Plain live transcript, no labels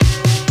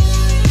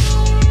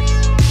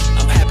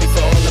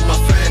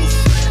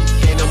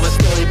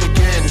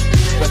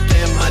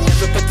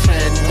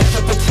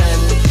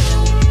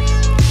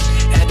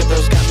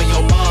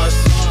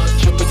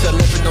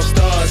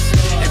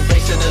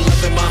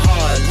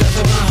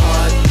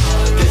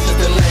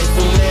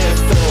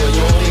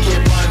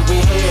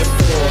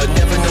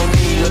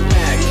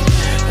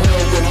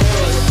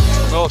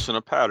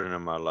happening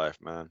in my life,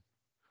 man.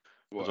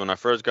 Because What? when I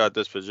first got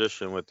this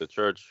position with the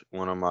church,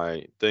 one of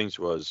my things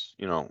was,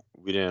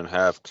 we didn't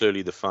have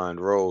clearly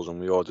defined roles and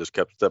we all just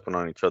kept stepping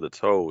on each other's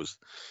toes.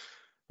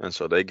 And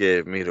so they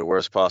gave me the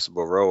worst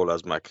possible role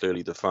as my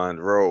clearly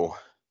defined role.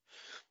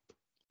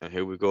 And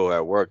here we go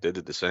at work, they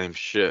did the same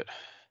shit.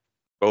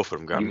 Both of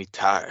them got You me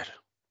tired.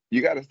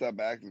 you got to stop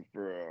asking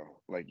for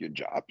like your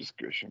job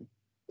description.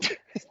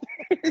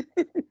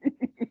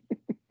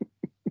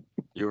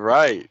 You're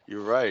right.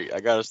 You're right. I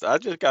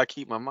just gotta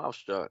keep my mouth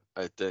shut,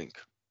 I think.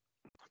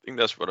 I think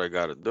that's what I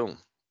gotta do.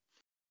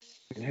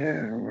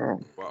 Yeah,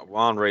 well.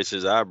 Juan raised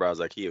his eyebrows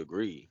like he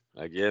agreed.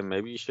 Like, yeah,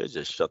 maybe you should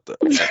just shut the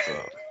F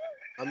up.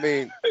 I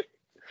mean,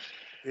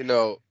 you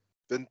know,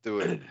 been through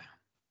it.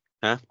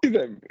 Huh? He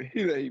said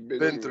he been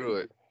Been through through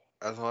it. it.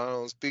 That's why I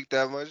don't speak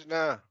that much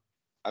now.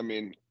 I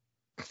mean,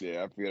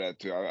 yeah, I feel that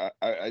too.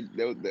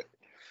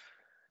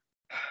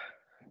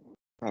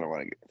 I don't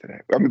want to get into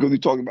that. I mean, because we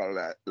talked about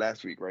it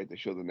last week, right? The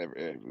show that never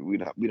aired. We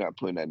not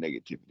putting that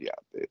negativity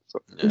out there. So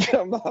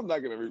Yeah. I'm not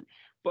gonna.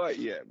 But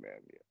yeah,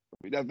 man. Yeah. I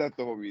mean, that's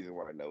the whole reason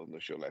why there was no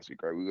show last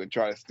week, right? We're gonna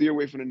try to steer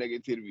away from the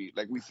negativity.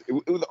 Like it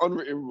was an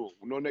unwritten rule: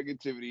 no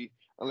negativity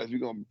unless we're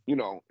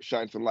gonna,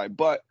 shine some light.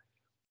 But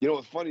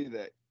it's funny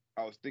that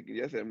I was thinking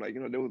yesterday. I'm like,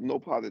 there was no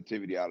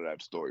positivity out of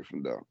that story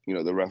from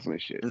the wrestling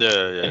shit,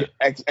 Yeah,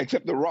 yeah.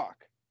 except The Rock.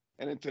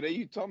 And then today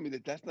you told me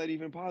that that's not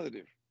even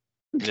positive.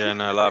 Yeah,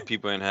 no, a lot of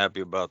people ain't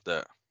happy about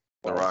that.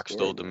 The False Rock story,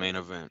 stole the man. main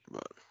event,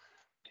 but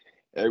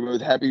Everyone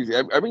was happy.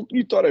 I mean,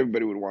 you thought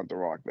everybody would want The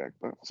Rock back,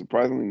 but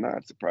surprisingly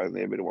not.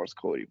 Surprisingly, everybody wants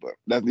Cody, but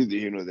that's neither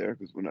here nor there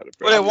because we're not a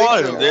well, they I wrestling think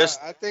wanted the him podcast. this.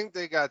 I think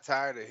they got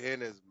tired of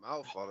hearing his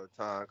mouth all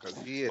the time because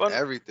he and Well,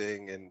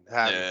 everything and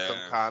having some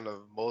yeah, kind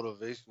of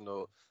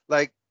motivational.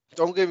 Like,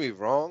 don't get me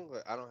wrong,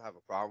 like, I don't have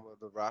a problem with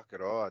The Rock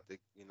at all. I think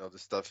the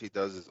stuff he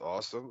does is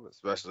awesome,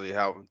 especially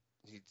how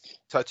he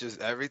touches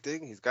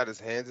everything. He's got his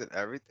hands in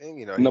everything.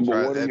 He Number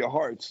tries one in your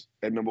hearts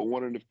and number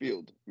one in the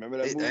field. Remember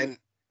that it, movie?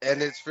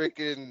 and it's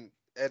freaking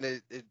and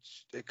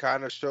it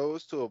kind of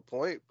shows to a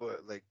point,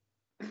 but like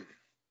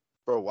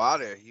for a while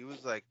there, he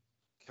was like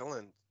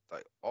killing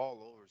like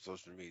all over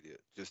social media,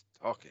 just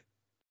talking.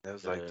 And it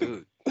was like, yeah.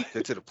 dude,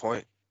 get to the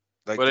point.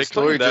 Like Well, the they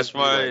claim story that's just be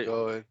like why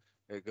going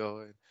and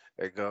going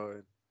and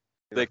going.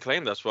 You they know,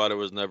 claim that's why there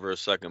was never a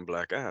second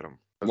Black Adam.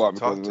 does he Why?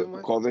 talk too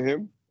much? Because of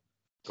him?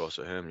 Because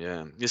of him,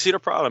 yeah. You see, the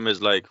problem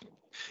is like,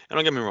 and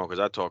don't get me wrong, because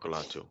I talk a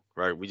lot too,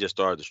 right? We just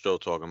started the show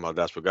talking about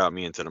that's what got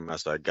me into the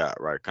mess I got,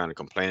 right? Kind of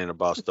complaining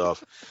about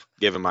stuff,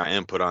 giving my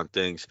input on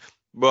things.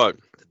 But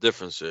the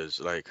difference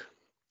is like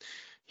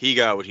he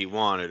got what he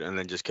wanted and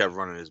then just kept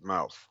running his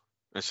mouth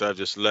instead of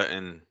just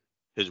letting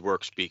his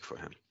work speak for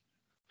him.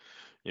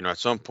 At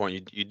some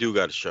point you do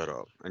got to shut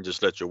up and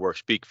just let your work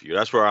speak for you.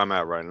 That's where I'm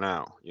at right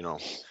now.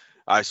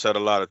 I said a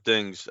lot of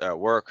things at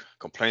work,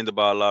 complained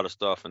about a lot of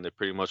stuff, and they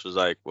pretty much was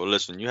like, well,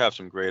 listen, you have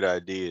some great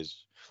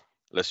ideas.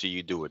 Let's see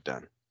you do it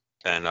then.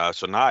 And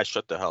so now I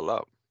shut the hell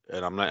up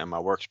and I'm letting my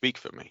work speak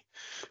for me.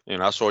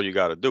 That's all you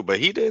got to do. But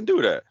he didn't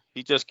do that.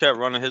 He just kept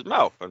running his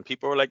mouth. And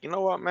people were like, you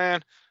know what,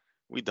 man?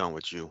 We done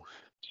with you.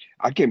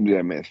 I can't believe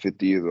that man's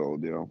 50 years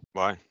old.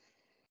 Why?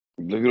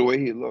 Look at the way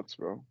he looks,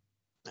 bro.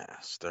 Yeah,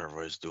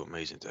 steroids do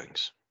amazing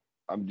things.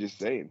 I'm just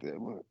saying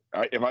that. Look,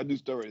 if I do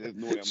steroids, there's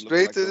no way I'm looking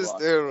Straight like to The the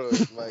Rock.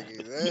 steroids,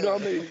 Mikey. You know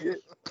what I Damn. mean?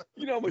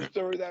 You know how much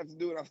steroids I have to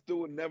do, and I still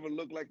would never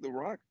look like The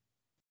Rock.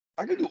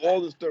 I could do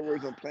all the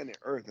steroids on planet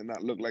Earth and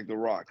not look like The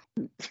Rock.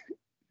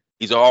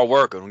 He's a hard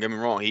worker. Don't get me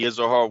wrong. He is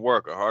a hard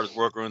worker, hardest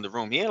worker in the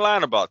room. He ain't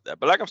lying about that.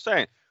 But like I'm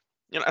saying,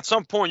 at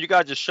some point you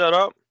gotta just shut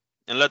up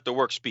and let the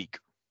work speak.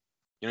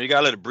 You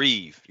gotta let it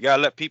breathe. You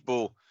gotta let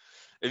people.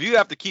 If you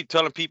have to keep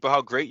telling people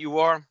how great you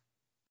are,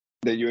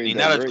 That you ain't you're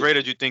that not as great. great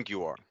as you think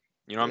you are.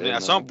 You know what I mean? Yeah,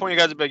 At some man. point, you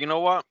guys be like, you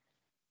know what?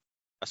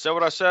 I said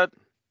what I said.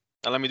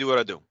 Now let me do what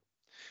I do,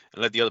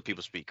 and let the other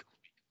people speak.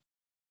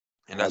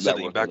 And How's that's it. that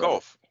Then you working back out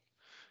off.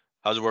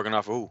 How's it working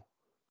out for who?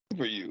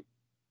 for you?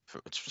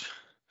 It's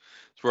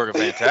working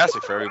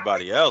fantastic for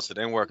everybody else. It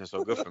ain't working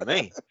so good for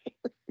me.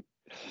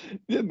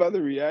 Just by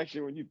the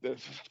reaction when you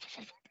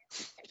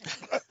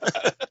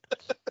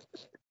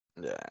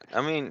Yeah,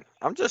 I mean,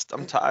 I'm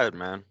tired,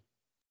 man.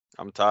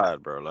 I'm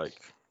tired, bro. Like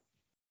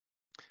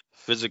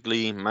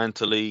physically,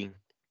 mentally,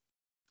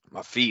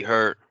 my feet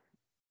hurt.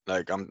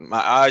 Like my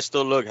eyes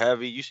still look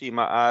heavy. You see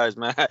my eyes,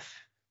 man.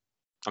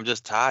 I'm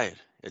just tired.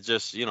 It's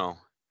just,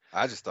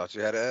 I just thought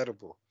you had an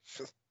edible.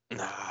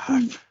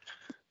 nah,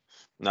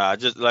 nah.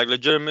 Just like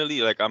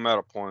legitimately, like I'm at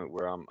a point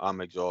where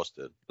I'm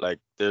exhausted. Like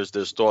there's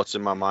thoughts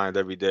in my mind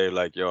every day.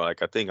 Like yo,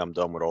 like I think I'm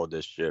done with all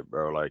this shit,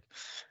 bro. Like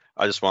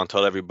I just want to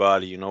tell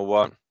everybody, you know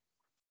what?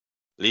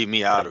 Leave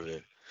me out of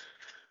it.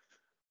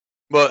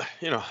 But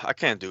I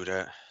can't do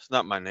that. It's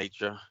not my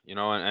nature,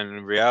 and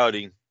in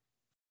reality,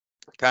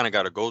 kind of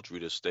got to go through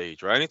this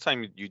stage, right?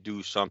 Anytime you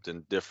do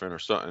something different or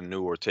something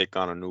new or take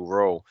on a new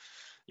role,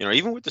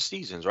 even with the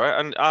seasons,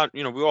 right?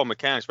 And we all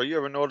mechanics, but you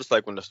ever notice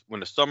like when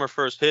the summer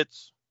first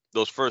hits,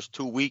 those first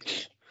 2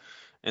 weeks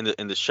in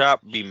the shop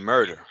be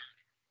murder,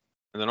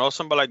 and then all of a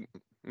sudden by like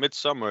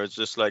midsummer, it's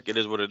just like it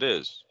is what it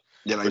is.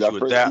 Yeah, like but that you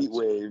first heat adapt.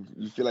 wave,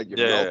 you feel like you're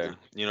Yeah, melting.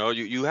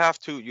 you have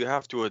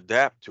to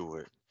adapt to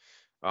it.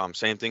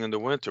 Same thing in the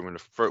winter when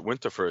the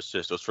winter first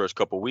hits. Those first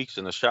couple weeks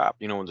in the shop,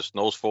 when the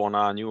snow's falling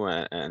on you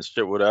and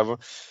shit, whatever.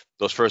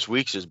 Those first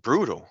weeks is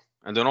brutal,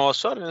 and then all of a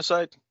sudden it's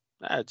like,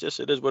 it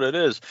is what it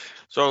is.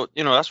 So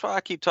that's why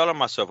I keep telling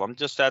myself I'm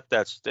just at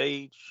that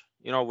stage,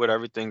 with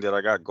everything that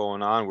I got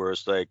going on, where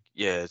it's like,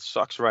 yeah, it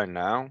sucks right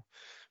now,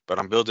 but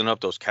I'm building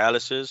up those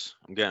calluses.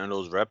 I'm getting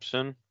those reps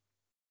in.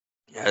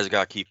 Yeah, I just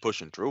gotta keep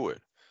pushing through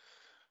it.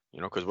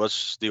 Because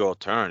what's the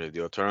alternative?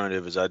 The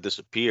alternative is I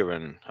disappear,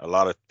 and a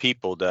lot of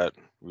people that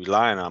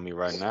relying on me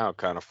right now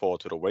kind of fall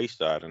to the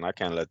wayside, and I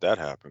can't let that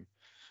happen.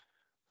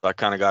 So I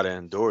kind of got to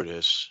endure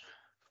this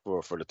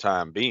for the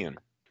time being.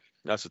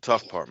 That's the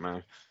tough part,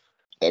 man.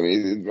 I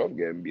mean, it's rough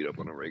getting beat up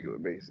on a regular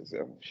basis.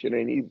 So shit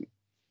ain't easy.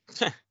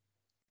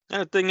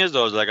 And the thing is,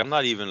 though, is like I'm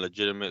not even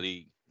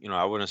legitimately,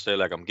 I wouldn't say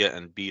like I'm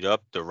getting beat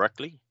up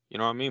directly. You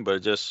know what I mean? But it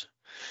just,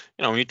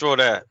 when you throw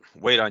that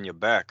weight on your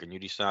back and you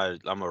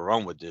decide I'm gonna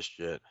run with this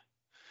shit,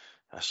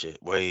 that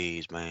shit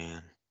weighs,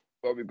 man.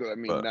 Well, because I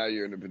mean, But now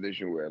you're in a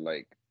position where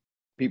like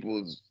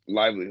people's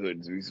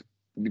livelihoods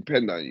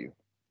depend on you.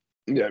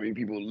 Yeah, I mean,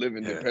 people live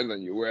and yeah, depend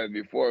on you. Whereas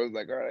before, it was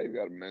like, all right, you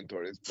got to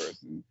mentor this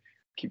person,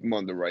 keep them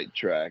on the right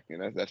track,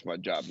 and that's my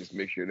job. Just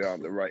make sure they're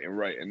on the right and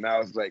right. And now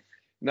it's like,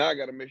 now I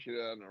got to make sure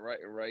they're on the right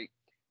and right,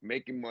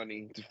 making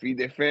money to feed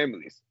their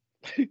families.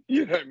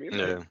 You know what I mean?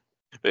 Like,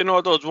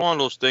 yeah. Those one of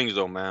those things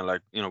though, man.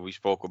 Like, we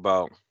spoke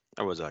about.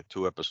 That was like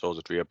 2 episodes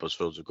or 3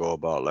 episodes ago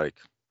about like,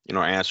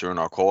 answering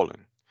our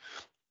calling.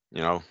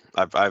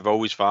 I've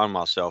always found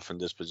myself in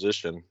this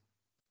position,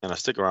 and I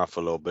stick around for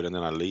a little bit, and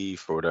then I leave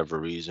for whatever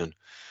reason,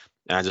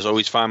 and I just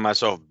always find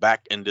myself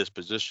back in this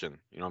position.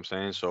 You know what I'm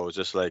saying? So it's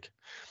just like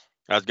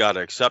I've got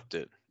to accept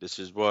it. This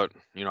is what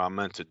I'm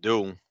meant to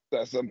do.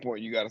 at some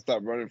point, you got to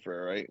stop running for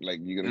it, right? Like,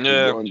 you're gonna keep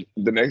Yeah, going.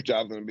 The next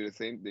job's gonna be the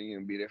same thing. You're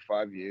gonna be there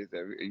 5 years.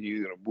 And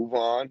you're gonna move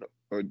on,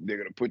 or they're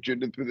gonna put you in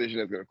this position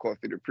that's gonna cost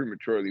you to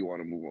prematurely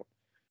want to move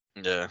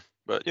on. yeah.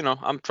 But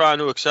I'm trying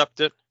to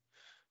accept it.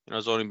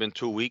 It's only been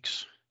 2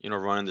 weeks,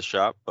 running the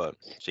shop, but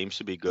seems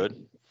to be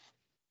good.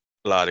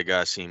 A lot of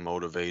guys seem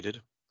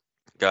motivated.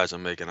 Guys are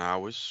making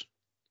hours.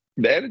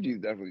 The energy is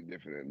definitely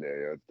different in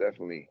there. Yo. It's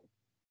definitely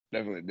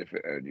a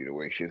different energy the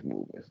way shit's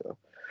moving. So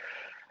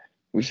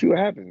we see what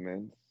happens,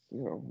 man.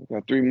 We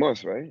got 3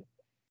 months, right?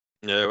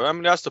 Yeah, well, I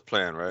mean that's the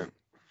plan, right?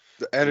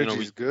 The We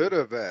energy's good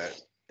or bad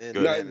in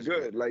good. No, it's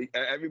management? good. Like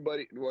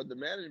everybody, well, the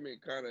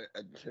management kind of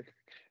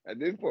at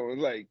this point was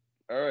like,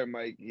 all right,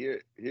 Mike,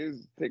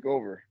 here's take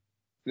over.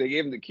 They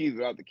gave him the keys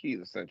without the keys,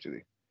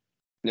 essentially.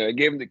 They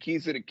gave him the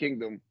keys to the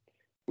kingdom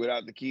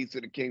without the keys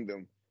to the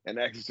kingdom and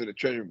access to the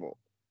treasure vault.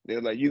 They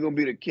were like, you're gonna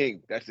be the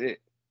king. That's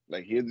it.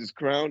 Like, here's this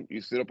crown.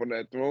 You sit up on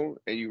that throne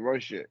and you run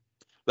shit.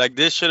 Like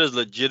this shit is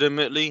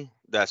legitimately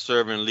that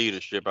servant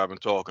leadership I've been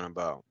talking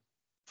about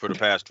for the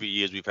past 3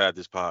 years we've had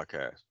this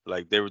podcast.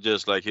 Like they were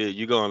just like, here,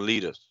 you're gonna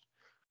lead us.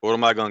 What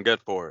am I gonna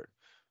get for it?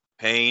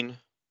 Pain,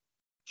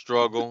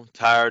 struggle,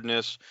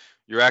 tiredness.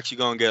 You're actually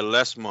gonna get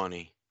less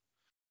money,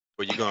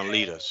 but you're gonna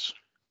lead us.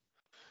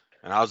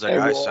 And I was like, And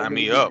all we're right, all sign gonna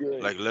me be up.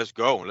 great. Like, let's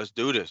go. Let's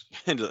do this.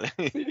 You know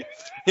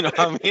what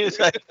I mean? It's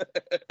like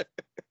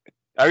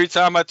every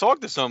time I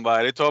talk to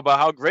somebody, they talk about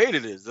how great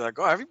it is. They're like,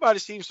 oh, everybody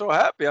seems so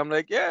happy. I'm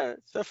like, yeah,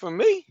 except for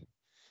me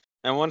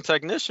and one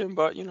technician,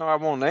 but I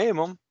won't name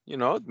him.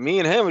 Me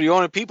and him are the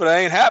only people that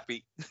ain't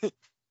happy.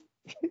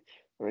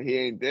 When he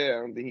ain't there,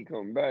 I don't think he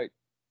coming back.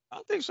 I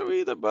don't think so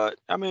either, but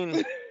I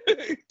mean,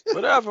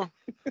 whatever.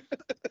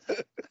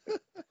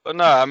 But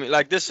no, I mean,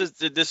 like this is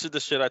the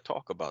shit I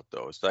talk about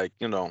though. It's like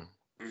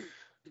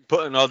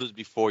putting others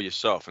before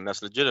yourself, and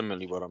that's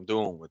legitimately what I'm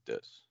doing with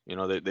this.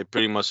 They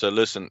pretty much said,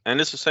 listen, and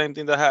it's the same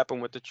thing that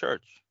happened with the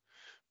church.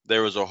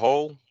 There was a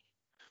hole,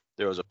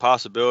 there was a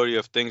possibility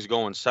of things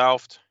going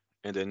south,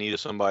 and they needed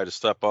somebody to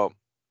step up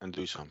and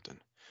do something.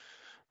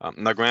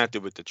 Now,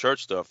 granted, with the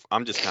church stuff,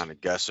 I'm just kind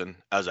of guessing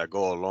as I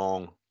go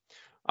along.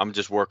 I'm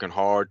just working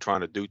hard,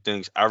 trying to do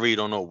things. I really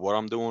don't know what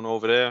I'm doing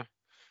over there.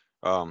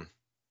 Um,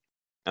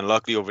 and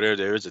luckily over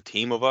there is a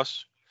team of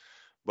us.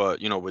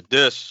 But with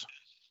this,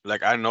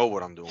 like I know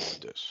what I'm doing with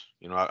this.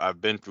 I've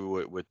been through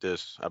it with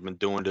this. I've been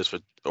doing this for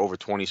over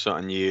 20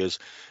 something years.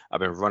 I've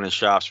been running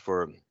shops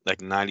for like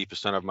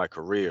 90% of my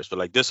career. So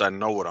like this, I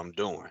know what I'm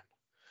doing.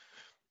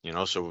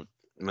 So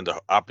when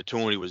the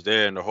opportunity was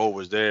there and the hole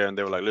was there, and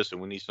they were like, "Listen,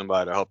 we need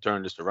somebody to help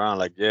turn this around."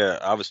 Like, yeah,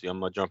 obviously I'm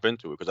gonna jump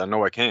into it because I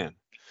know I can.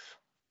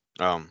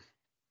 Um,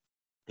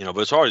 but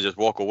it's hard to just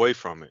walk away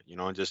from it.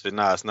 And just say,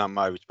 "Nah, it's not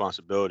my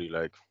responsibility."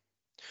 Like,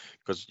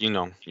 because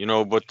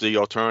what the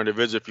alternative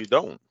is if you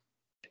don't.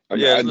 I But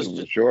mean, yeah, I let's do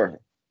for just sure.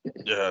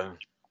 yeah.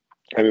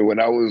 I mean,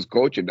 when I was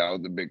coaching, that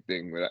was the big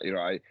thing. When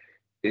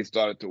it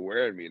started to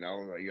wear me, and I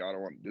was like, "Yo, I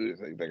don't want to do this."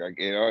 And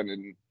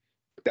then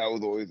that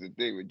was always the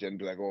thing with Jen,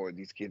 be like, "Oh,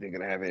 these kids ain't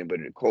gonna have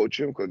anybody to coach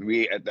them," because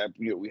we at that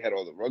we had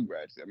all the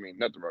Rugrats. I mean,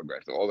 not the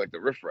Rugrats, all like the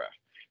riffraff.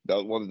 That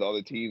was one of the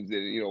other teams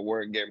that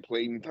weren't getting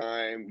playing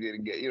time,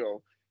 didn't get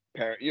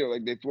parent,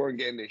 like they weren't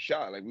getting their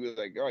shot. Like we were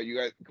like, "All right, you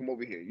guys come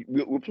over here.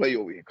 We'll play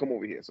over here. Come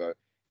over here." So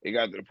it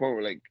got to the point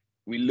where like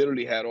we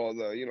literally had all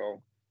the,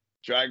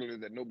 stragglers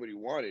that nobody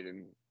wanted,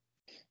 and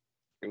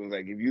it was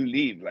like, if you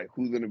leave, like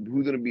who's gonna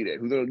be there?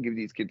 Who's gonna give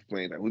these kids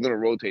playing time? Who's gonna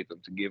rotate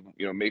them to give,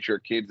 make sure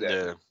kids that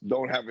Yeah.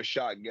 don't have a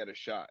shot get a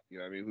shot? You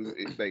know what I mean?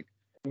 It's like,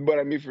 but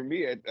I mean, for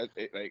me,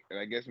 like, and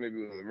I guess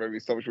maybe it was a very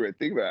selfish way to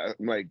think about it.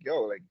 I'm like,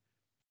 yo, like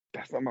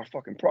that's not my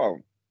fucking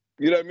problem.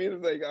 You know what I mean?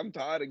 It's like I'm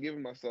tired of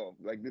giving myself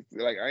like this.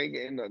 Like I ain't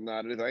getting nothing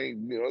out of this. I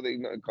ain't, they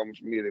nothing comes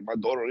from me. Like, my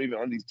daughter don't even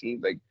on these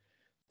teams. Like,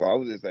 so I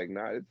was just like,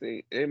 nah,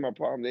 it ain't my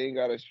problem. They ain't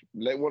gotta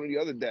let one of the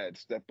other dads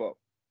step up.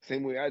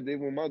 Same way I did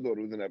when my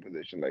daughter was in that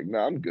position. Like,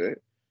 nah, I'm good.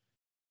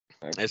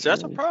 That's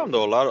a problem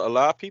though. A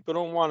lot of people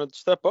don't want to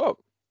step up.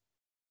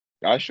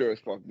 I sure as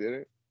fuck did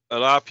it. A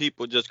lot of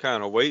people just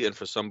kind of waiting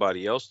for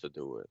somebody else to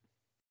do it.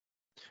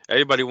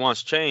 Everybody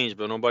wants change,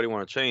 but nobody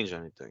want to change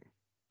anything.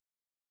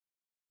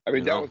 I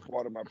mean, that was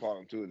part of my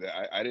problem too.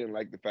 That I didn't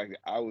like the fact that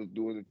I was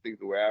doing the things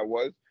the way I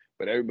was,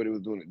 but everybody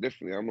was doing it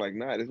differently. I'm like,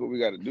 nah, this is what we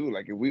got to do.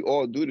 Like, if we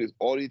all do this,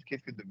 all these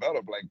kids could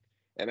develop. Like,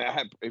 and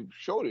it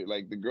showed it.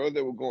 Like the girls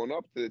that were going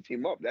up to the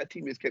team up, that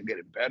team just kept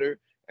getting better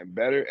and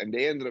better, and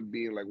they ended up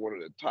being like one of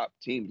the top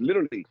teams.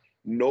 Literally,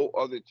 no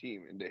other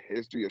team in the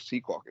history of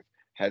Secaucus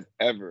has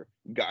ever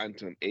gotten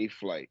to an A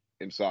flight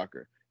in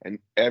soccer. And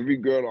every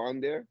girl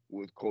on there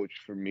was coached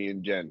for me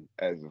and Jen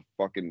as a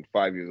fucking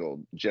 5 years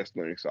old, just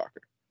learning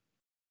soccer.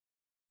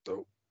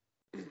 So,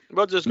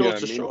 but just goes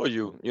to show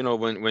you,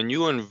 when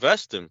you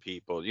invest in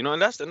people,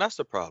 and that's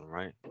the problem,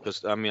 right?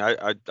 Because I mean,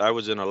 I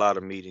was in a lot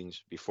of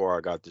meetings before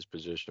I got this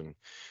position,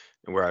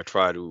 and where I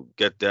try to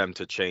get them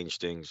to change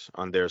things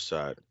on their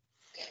side,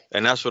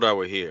 and that's what I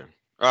would hear.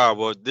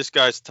 Well, this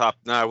guy's top.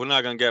 Nah, we're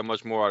not gonna get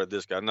much more out of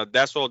this guy. Now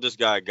that's all this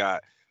guy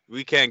got.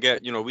 We can't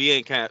get, we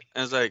ain't can't.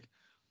 And it's like,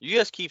 you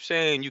just keep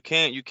saying you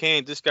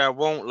can't. This guy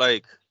won't.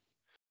 Like,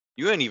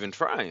 you ain't even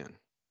trying.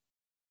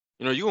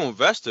 You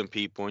invest in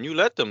people and you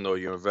let them know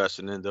you're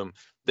investing in them.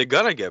 They're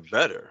gonna get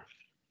better.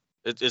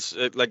 It's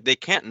like they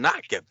can't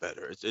not get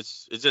better.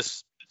 It's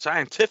just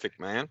scientific,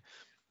 man.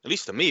 At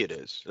least to me, it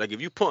is. Like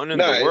if you putting in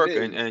the work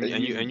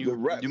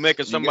and you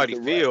making somebody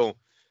feel,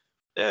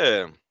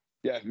 yeah.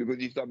 Yeah, because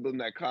you start building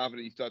that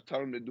confidence, you start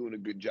telling them they're doing a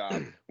good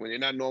job when they're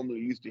not normally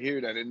used to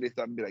hearing that, and they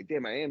start to be like,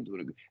 damn, I am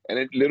doing a good. And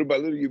then little by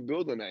little, you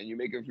build on that, and you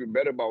make them feel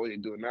better about what they're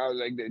doing. Now,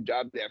 like their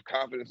job, they have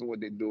confidence in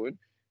what they're doing,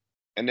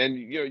 and then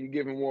you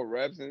give them more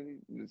reps, and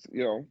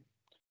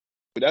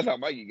But that's how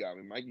Mikey got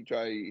me. Mikey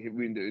tried to hit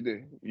me in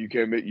the you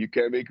can't do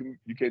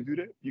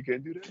that. You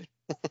can't do that.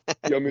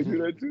 You want me to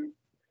do that too?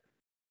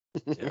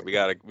 Yeah, we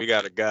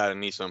got a guy that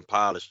needs some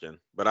polishing,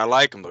 but I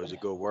like him though. He's a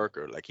good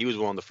worker. Like he was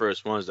one of the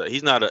first ones that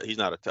he's not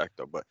a tech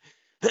though, but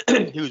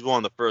he was one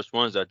of the first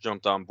ones that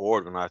jumped on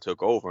board when I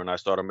took over and I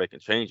started making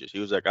changes. He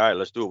was like, all right,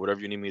 let's do it.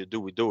 Whatever you need me to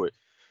do, we do it.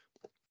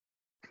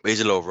 But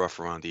he's a little rough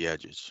around the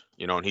edges,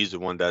 and he's the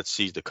one that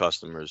sees the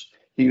customers.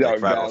 He's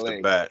like right off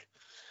the bat.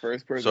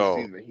 First person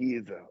season, he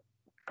is a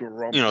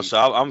grumpy. So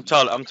I'm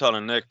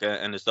telling Nick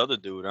and this other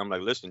dude, I'm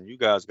like, listen, you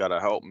guys gotta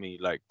help me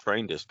like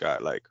train this guy.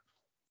 Like,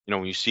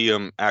 when you see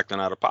him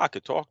acting out of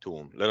pocket, talk to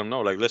him. Let him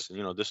know, like, listen,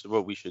 this is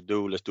what we should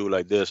do. Let's do it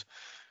like this.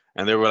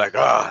 And they were like,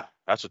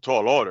 that's a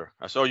tall order.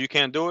 I said, you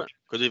can't do it?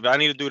 Because if I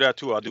need to do that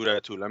too, I'll do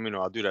that too. Let me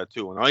know. I'll do that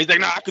too. And he's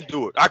like, I could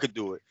do it. I could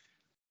do it.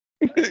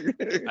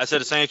 I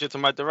said the same shit to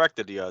my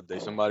director the other day.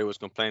 Somebody was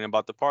complaining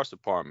about the parts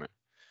department.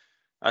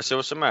 I said,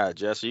 what's the matter,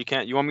 Jesse?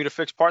 You want me to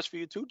fix parts for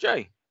you too,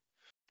 Jay?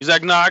 He's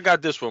like, I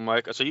got this one,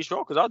 Mike. I said, you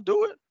sure? Because I'll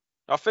do it.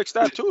 I'll fix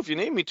that too. If you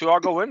need me to, I'll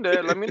go in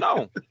there. Let me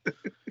know.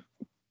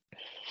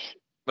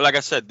 But like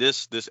I said,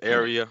 this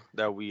area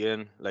that we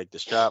in, like the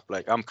shop,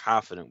 like I'm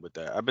confident with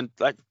that. I've been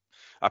like,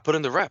 I put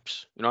in the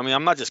reps.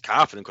 I'm not just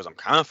confident because I'm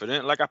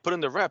confident. Like I put in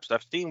the reps.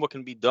 I've seen what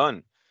can be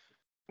done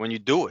when you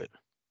do it.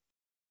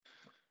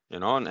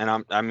 And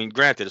I mean,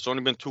 granted, it's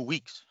only been 2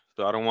 weeks,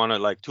 so I don't want to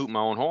like toot my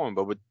own horn.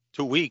 But with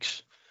 2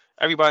 weeks,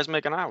 everybody's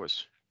making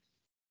hours.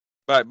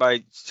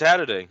 By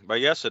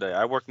yesterday,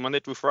 I worked Monday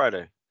through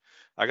Friday.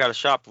 I got a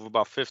shop of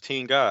about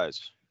 15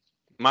 guys.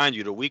 Mind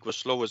you, the week was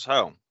slow as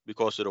hell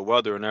because of the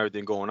weather and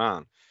everything going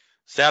on.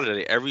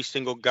 Saturday, every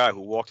single guy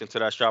who walked into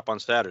that shop on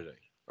Saturday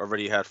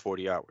already had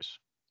 40 hours,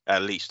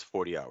 at least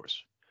 40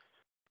 hours,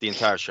 the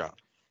entire shop.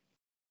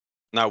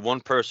 Not one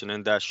person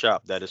in that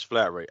shop that is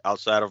flat rate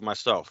outside of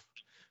myself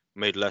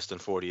made less than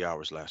 40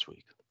 hours last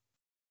week.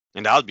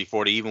 And that was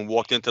before they even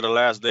walked into the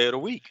last day of the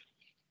week.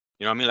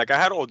 You know what I mean? Like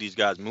I had all these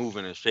guys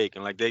moving and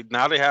shaking. Like they're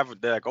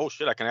like, oh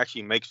shit, I can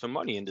actually make some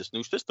money in this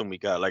new system we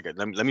got. Like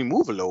let me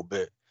move a little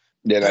bit.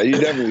 Yeah, you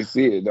definitely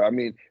see it. I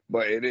mean,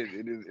 but it is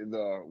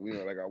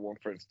like our one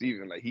friend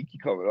Steven, like he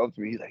keep coming up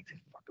to me. He's like, this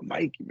fucking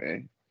Mikey,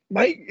 man.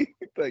 Mikey.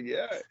 It's like,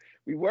 yeah,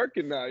 we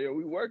working now, yo.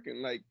 We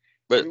working. Like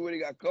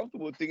everybody got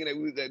comfortable thinking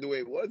that the way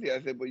it was here.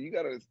 I said, but you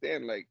gotta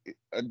understand, like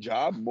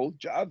most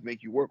jobs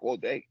make you work all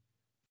day.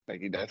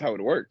 Like that's how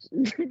it works.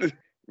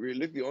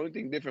 Realistically, the only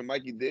thing different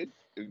Mikey did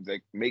is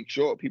like make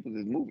sure people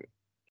is moving.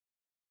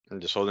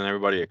 And just holding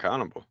everybody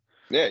accountable.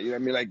 Yeah, you know what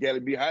I mean? Like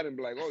gotta be hiding and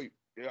be like, oh,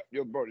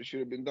 yo, bro, this should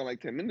have been done like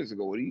 10 minutes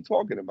ago. What are you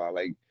talking about?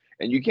 Like,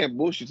 and you can't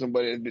bullshit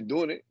somebody that's been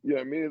doing it. You know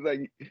what I mean? It's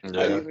like,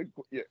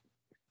 yeah.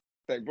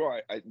 Like, bro,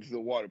 this is a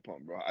water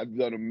pump, bro. I've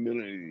done a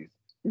million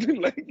of these.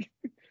 Like,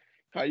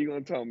 how you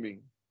gonna tell me?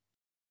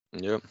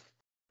 Yep.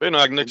 But,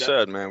 like Nick And that,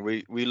 said, man,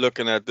 we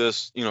looking at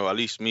this, at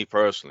least me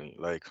personally,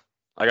 like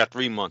I got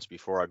 3 months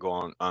before I go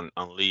on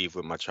leave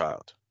with my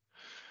child.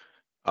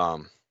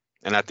 Um,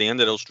 and at the end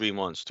of those 3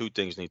 months, two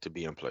things need to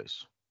be in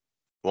place.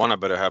 One, I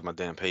better have my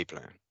damn pay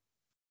plan.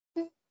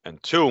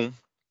 And two,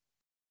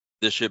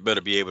 this shit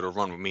better be able to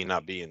run with me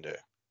not being there.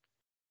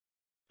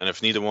 And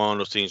if neither one of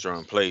those things are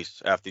in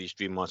place after these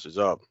 3 months is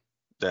up,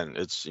 then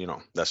it's,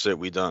 that's it,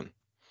 we done.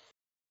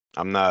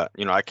 I'm not,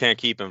 I can't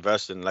keep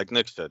investing. Like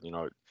Nick said,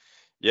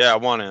 yeah, I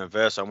want to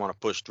invest, I want to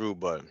push through,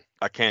 but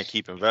I can't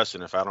keep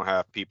investing if I don't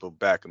have people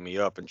backing me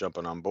up and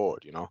jumping on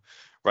board,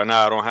 Right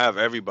now, I don't have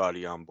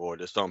everybody on board.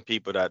 There's some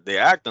people that they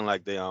acting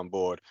like they on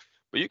board,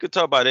 but you could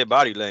tell by their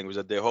body language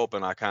that they're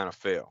hoping I kind of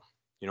fail.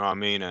 You know what I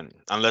mean? And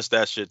unless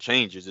that shit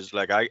changes, it's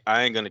like I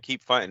ain't gonna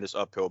keep fighting this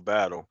uphill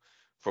battle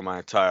for my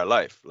entire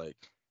life. Like,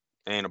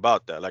 ain't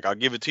about that. Like, I'll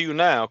give it to you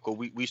now, cause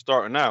we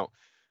starting out,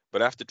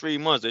 but after 3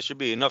 months, there should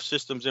be enough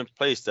systems in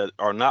place that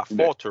are not that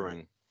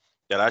faltering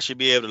that I should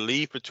be able to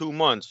leave for 2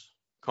 months,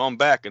 come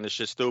back, and it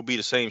should still be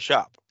the same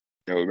shop.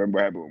 remember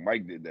what happened when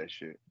Mike did that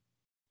shit.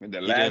 When the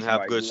He didn't last have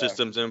Mike good left.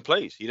 systems in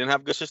place. He didn't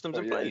have good systems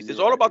Oh in yeah, place. It's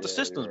you're all right. about the Yeah,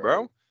 systems, you're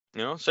bro.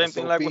 right. Same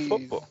thing like with SOPs.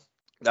 football.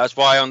 That's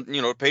why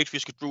the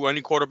Patriots could throw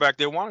any quarterback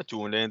they wanted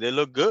to, and then they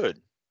look good.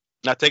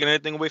 Not taking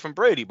anything away from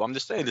Brady, but I'm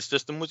just saying the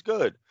system was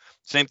good.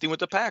 Same thing with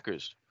the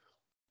Packers.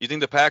 You think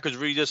the Packers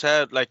really just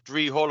had like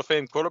 3 Hall of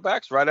Fame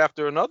quarterbacks right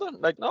after another?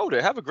 Like, no,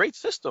 they have a great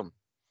system.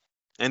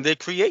 And they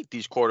create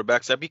these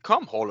quarterbacks that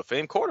become Hall of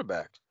Fame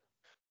quarterbacks.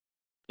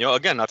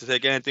 Again, not to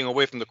take anything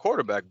away from the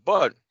quarterback,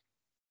 but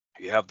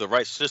you have the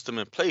right system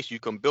in place, you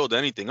can build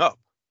anything up.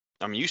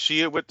 I mean, you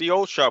see it with the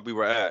old shop we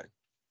were at.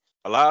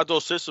 A lot of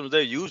those systems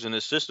they're using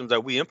is systems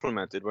that we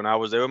implemented when I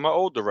was there with my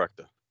old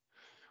director.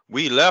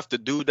 We left, the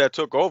dude that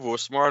took over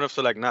was smart enough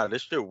to like, nah,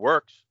 this shit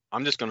works.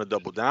 I'm just gonna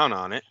double down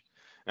on it.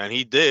 And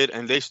he did,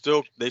 and they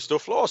still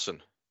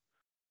flossing.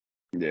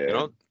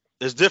 Yeah.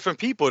 There's different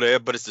people there,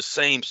 but it's the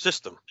same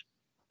system.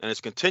 And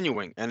it's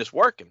continuing and it's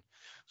working.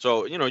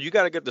 So, you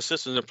gotta get the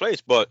systems in place,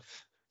 but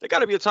there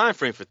gotta be a time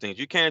frame for things.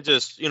 You can't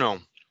just,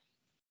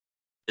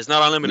 it's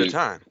not unlimited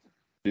time.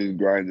 Just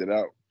grind it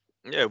out.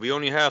 Yeah, we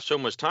only have so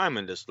much time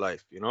in this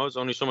life. It's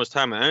only so much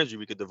time and energy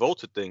we could devote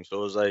to things.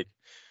 So it's like,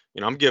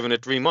 I'm giving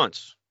it 3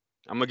 months.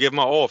 I'm gonna give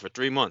my all for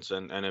 3 months,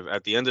 and if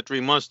at the end of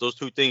 3 months those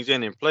two things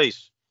ain't in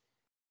place,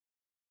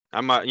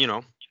 I might,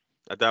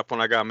 at that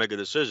point I gotta make a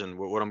decision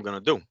with what I'm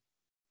gonna do.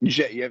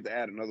 You have to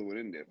add another one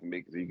in there to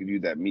make it so you can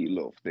use that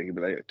meatloaf. They can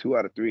be like 2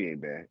 out of 3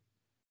 ain't bad.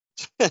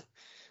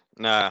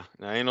 Nah,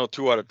 ain't no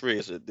 2 out of 3.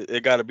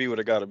 It gotta be what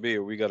it gotta be,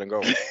 or we gotta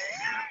go.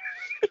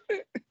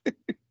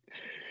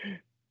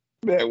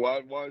 Man,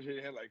 why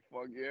your head like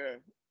fuck yeah?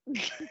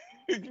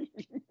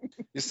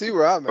 You see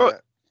where I'm Bro,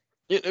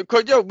 at.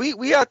 Cause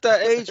we at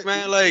that age,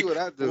 man. You Like see what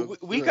I do.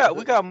 we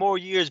got more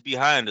years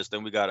behind us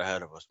than we got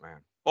ahead of us,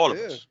 man. All of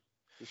Yeah, us.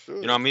 for sure.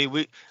 You know what I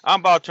mean? I'm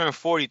about to turn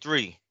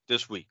 43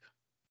 this week.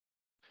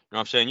 You know what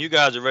I'm saying? You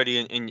guys are already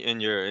in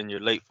your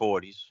late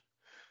 40s.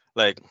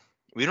 Like,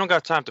 we don't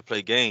got time to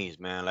play games,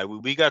 man. Like,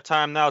 we got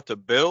time now to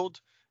build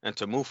and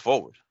to move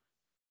forward.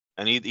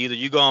 And either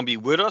you're gonna be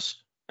with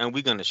us and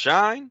we're gonna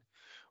shine,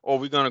 or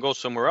we're gonna go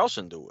somewhere else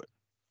and do it.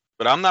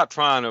 But I'm not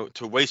trying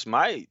to waste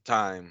my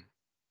time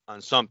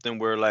on something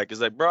where like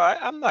it's like, bro,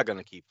 I'm not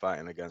gonna keep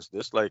fighting against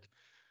this. Like,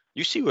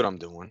 you see what I'm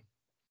doing.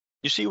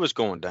 You see what's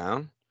going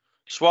down.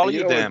 Swallow And you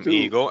your know what, damn too?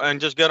 ego and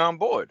just get on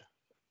board.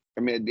 I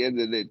mean, at the end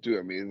of the day, too.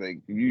 I mean,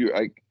 it's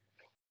like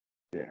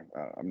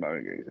I'm not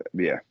gonna get that.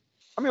 Yeah.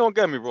 I mean, don't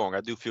get me wrong. I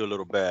do feel a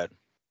little bad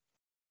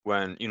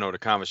when the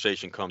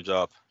conversation comes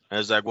up, and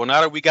it's like, well,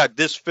 now that we got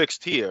this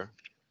fixed here,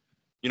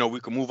 we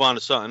can move on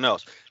to something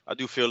else. I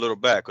do feel a little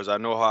bad because I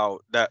know how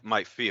that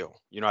might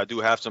feel. I do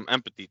have some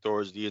empathy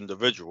towards the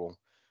individual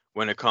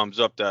when it comes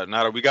up that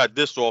now that we got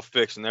this all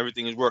fixed and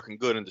everything is working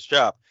good in the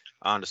shop.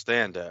 I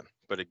understand that,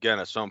 but again,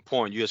 at some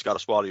point, you just got to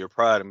swallow your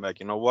pride and be like,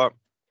 you know what?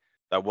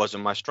 That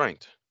wasn't my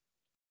strength.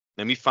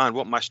 Let me find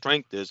what my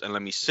strength is and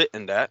let me sit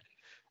in that,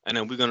 and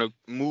then we're gonna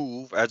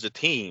move as a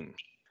team.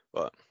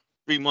 But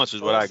 3 months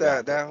is what I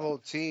got. That whole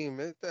team,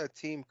 that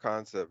team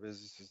concept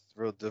is just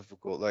real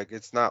difficult. Like,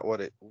 it's not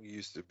what it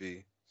used to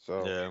be.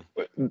 So Yeah.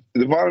 But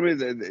the problem is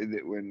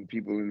that when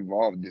people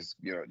involved, just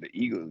the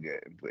egos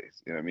get in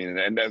place. You know what I mean?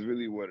 And that's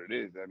really what it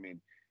is. I mean,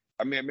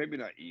 maybe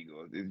not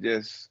egos. It's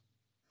just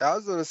I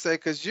was gonna say,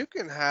 because you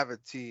can have a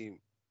team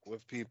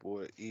with people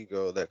with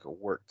ego that could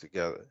work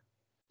together.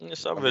 Yeah,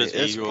 some I of mean, it is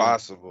it's ego.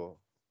 possible,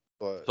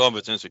 but Some of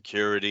it's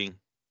insecurity.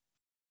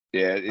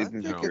 yeah, I it's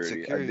think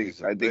insecurity. insecurity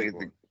is a big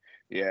one.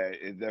 Yeah,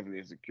 it's definitely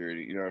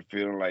insecurity.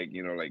 Feeling like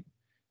like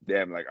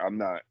damn, like I'm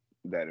not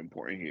that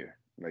important here.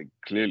 Like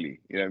clearly,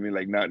 you know what I mean?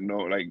 Like not no,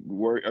 like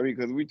worry. I mean,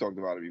 because we talked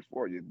about it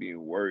before, just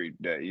being worried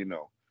that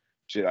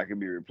shit, I can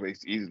be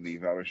replaced easily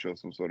if I don't show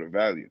some sort of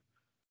value.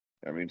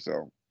 I mean,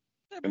 so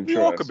Yeah, but I'm we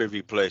sure all could that's. be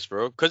replaced,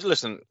 bro. Because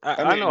listen, I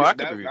I know mean, I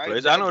could be that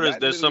replaced. I know there's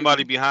that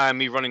somebody literally. behind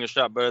me running a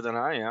shop better than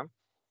I am.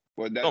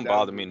 But Don't that was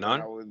bother me when I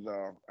none. was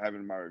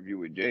having my review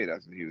with Jay.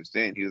 That's what he was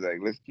saying. He was like,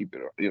 let's keep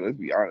it, let's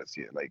be honest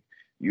here. Like,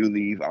 you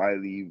leave, I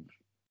leave,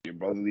 your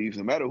brother leaves,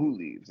 no matter who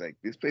leaves. Like,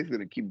 this place is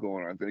gonna keep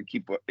going on. It's gonna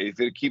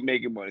keep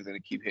making money. It's gonna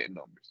keep hitting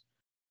numbers.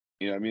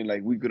 You know what I mean?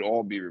 Like, we could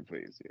all be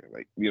replaced here.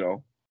 Like,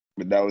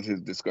 but that was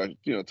his discussion,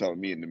 telling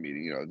me in the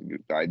meeting,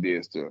 the idea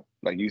is to,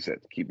 like you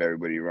said, to keep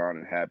everybody around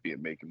and happy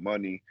and making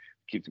money,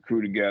 keep the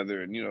crew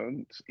together, and,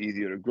 it's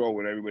easier to grow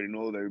when everybody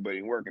knows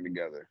everybody working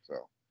together.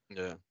 So,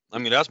 Yeah. I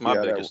mean, that's my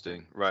yeah, biggest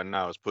thing right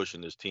now is pushing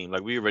this team.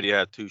 Like we already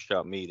had 2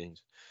 shop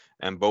meetings,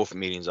 and both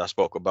meetings I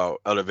spoke about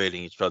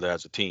elevating each other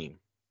as a team.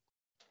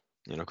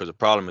 Because the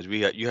problem is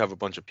you have a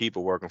bunch of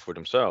people working for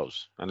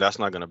themselves, and that's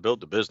not going to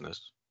build the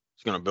business.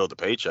 It's going to build the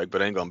paycheck,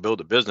 but it ain't going to build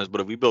the business.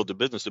 But if we build the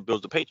business, it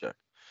builds the paycheck.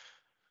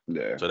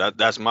 yeah. So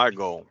that's my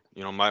goal.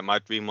 My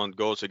 3-month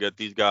goal is to get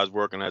these guys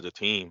working as a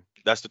team.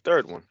 That's the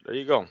third one. There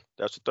you go.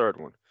 That's the third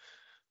one.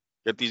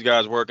 Get these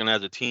guys working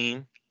as a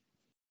team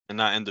and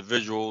not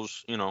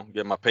individuals,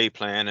 get my pay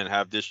plan and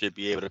have this shit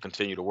be able to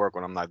continue to work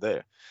when I'm not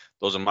there.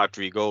 Those are my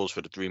 3 goals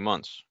for the 3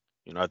 months.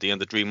 At the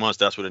end of 3 months,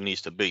 that's what it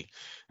needs to be.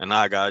 And now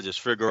I gotta just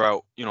figure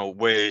out,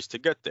 ways to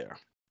get there.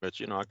 But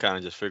I kind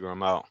of just figure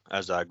them out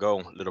as I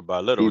go, little by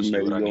little, and Keep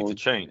see what maybe I need to going.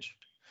 change.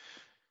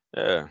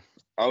 Yeah.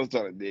 I was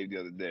talking to Dave the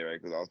other day,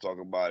 right? Because I was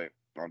talking about it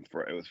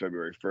it was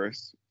February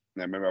 1st.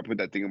 And I remember I put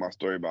that thing in my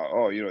story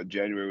about,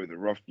 January was a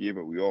rough year,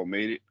 but we all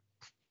made it.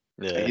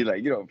 And Yeah. he's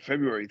like,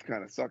 February's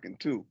kind of sucking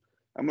too.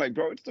 I'm like,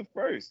 bro, it's the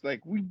first.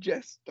 Like, we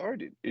just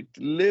started. It's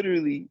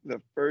literally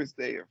the first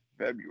day of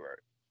February.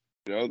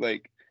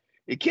 Like,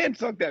 it can't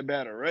suck that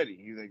bad already.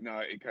 He's like, no,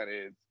 it kind of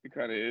is. It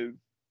kind of is.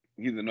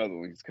 He's another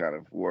one. He's kind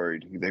of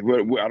worried. He's like,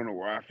 I don't know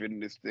where I fit in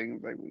this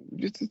thing. I'm like,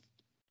 just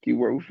keep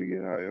working. We'll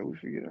figure it out, yo. We'll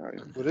figure it out,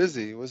 yo. What is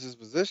he? What's his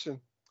position?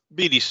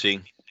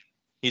 BDC.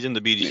 He's in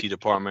the BDC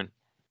department.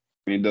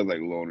 He does like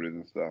loaners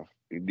and stuff.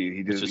 He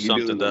Which deals is with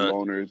something that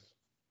loaners.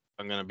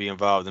 I'm gonna be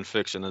involved in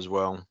fixing as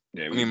well.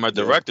 Yeah, I mean, my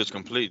director's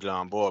completely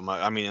on board.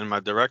 In my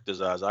director's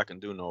eyes, I can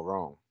do no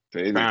wrong. So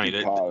he's gonna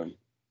keep piling.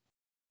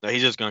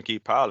 He's just gonna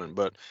keep piling.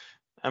 But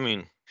I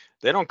mean,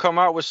 they don't come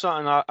out with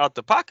something out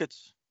the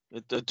pockets.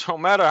 It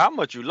don't matter how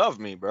much you love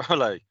me, bro.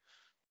 Like,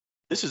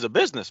 this is a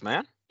business,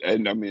 man.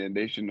 And I mean,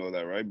 they should know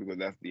that, right? Because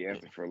that's the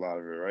answer for a lot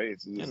of it, right?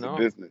 It's just a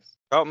business.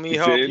 Help me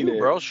help you,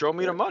 bro. Show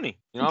me the money.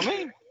 You know what I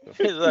mean?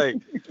 It's like,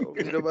 show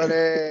me the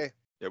money.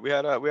 Yeah, we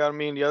had a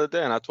meeting the other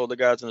day, and I told the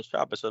guys in the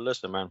shop, I said,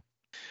 listen, man.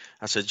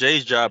 I said,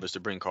 Jay's job is to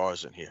bring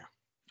cars in here.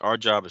 Our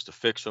job is to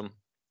fix them,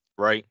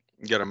 right?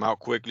 Get them out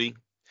quickly,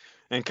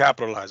 and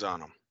capitalize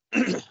on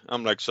them.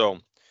 I'm like, so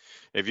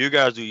if you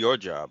guys do your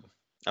job,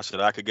 I said,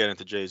 I could get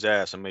into Jay's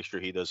ass and make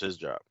sure he does his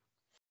job.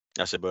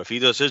 I said, but if he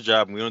does his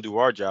job and we don't do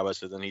our job, I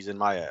said, then he's in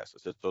my ass. I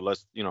said, so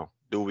let's, do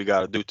what we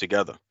got to do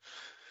together.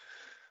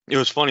 It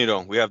was funny,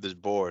 though. We have this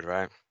board,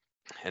 right?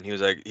 And he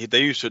was like,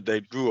 they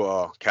drew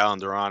a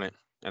calendar on it,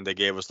 and they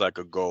gave us like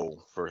a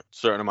goal for a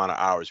certain amount of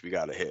hours we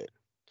got to hit.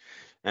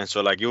 And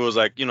so, like, it was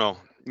like,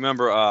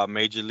 remember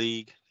Major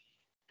League,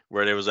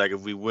 where they was like,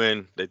 if we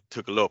win, they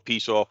took a little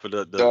piece off of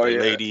the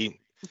lady.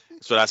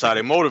 So that's how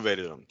they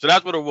motivated them. So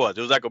that's what it was.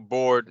 It was like a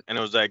board, and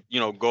it was like,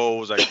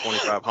 goals like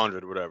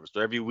 2,500 or whatever.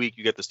 So every week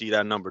you get to see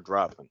that number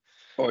dropping.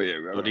 Oh, yeah.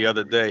 So the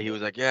other day, he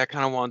was like, yeah, I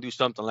kind of want to do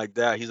something like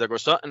that. He's like, or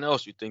something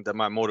else you think that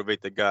might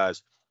motivate the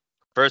guys.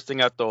 First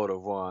thing I thought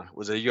of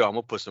was that, I'm going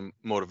to put some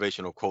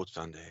motivational quotes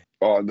on there.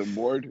 Oh, on the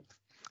board?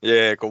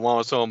 Yeah, because Juan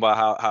was talking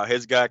about how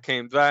his guy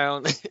came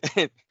down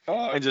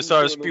and just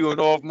started spewing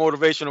off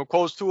motivational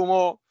quotes to them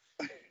all.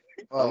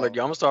 I'm like,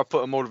 yo, I'm going to start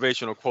putting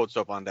motivational quotes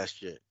up on that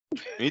shit.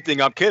 You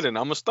think I'm kidding?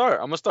 I'm going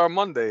to start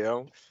Monday,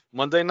 yo.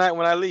 Monday night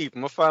when I leave,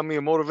 I'm going to find me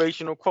a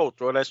motivational quote,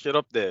 throw that shit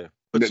up there.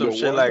 Put some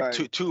shit like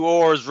two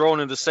oars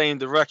rowing in the same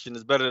direction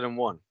is better than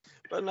one.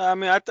 But no, I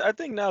mean, I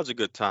think now's a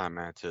good time,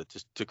 man,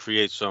 to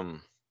create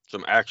some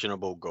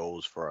actionable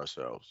goals for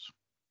ourselves.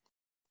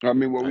 I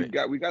mean, well,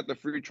 we got the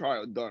free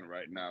trial done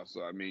right now,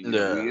 so I mean,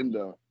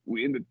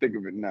 we in the thick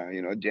of it now.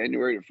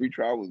 January the free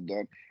trial was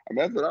done. I mean,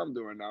 that's what I'm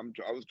doing now.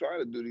 I was trying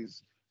to do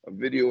a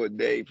video a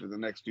day for the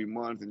next 3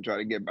 months and try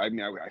to get. I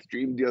mean, I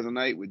streamed the other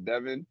night with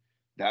Devin.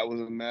 That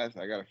was a mess.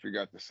 I got to figure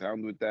out the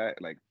sound with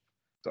that. Like,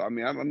 so I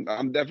mean,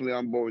 I'm definitely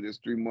on board with this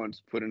 3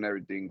 months, putting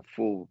everything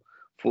full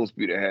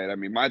speed ahead. I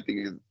mean, my thing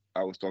is,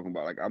 I was talking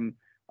about, like,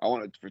 I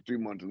wanted for 3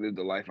 months to live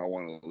the life I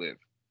want to live.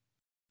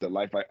 The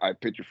life I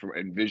picture from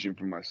envision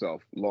for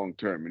myself long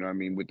term, you know what I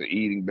mean, with the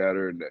eating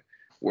better and the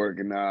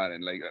working out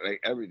and like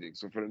everything.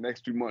 So for the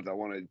next 2 months, I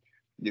want to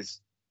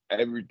just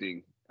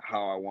everything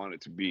how I want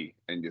it to be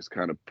and just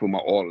kind of put my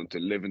all into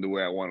living the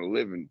way I want to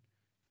live and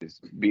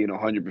just being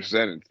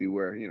 100% and see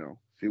where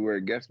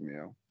it gets me,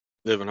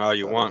 Living how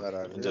you want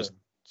and just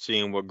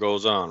seeing what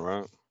goes on,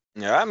 right?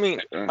 Yeah, I mean,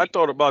 I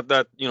thought about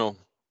that,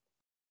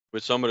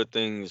 with some of the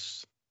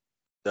things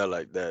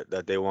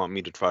that they want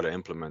me to try to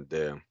implement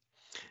there.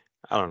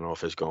 I don't know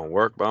if it's gonna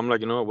work, but I'm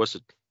like, what's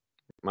it?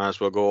 Might as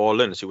well go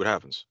all in and see what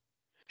happens.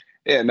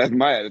 Yeah, and that's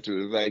my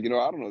attitude. It's like, I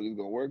don't know if it's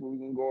gonna work, but we're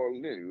gonna go all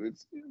in.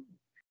 It's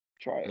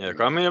try it. Yeah,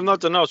 I mean, if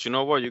nothing else, you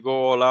know what? You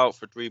go all out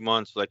for 3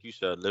 months, like you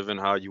said, living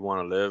how you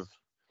want to live.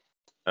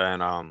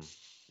 and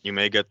you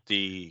may get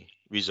the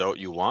result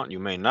you want, you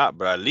may not,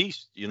 but at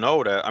least you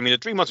know that. I mean, the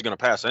 3 months are gonna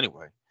pass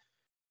anyway.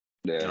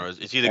 You Yeah. know,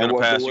 it's either And gonna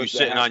what's the pass you worst that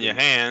sitting on your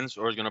happens? hands,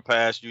 or it's gonna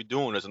pass you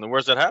doing this. And the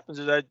worst that happens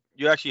is that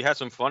you actually had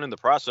some fun in the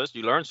process.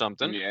 You learned And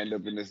something. you end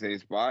up in the same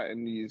spot,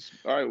 and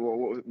all right.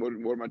 Well,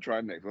 what am I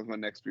trying next? What's my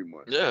next 3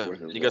 months? Yeah,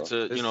 Where's it you get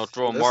go? to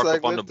throw a It's mark like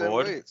up on the lifting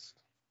board. weights.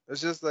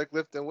 It's just like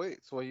lifting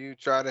weights. When you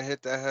try to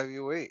hit that heavy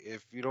weight,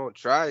 if you don't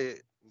try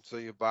it, so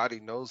your body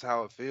knows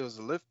how it feels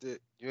to lift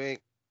it, you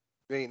ain't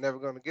never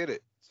gonna get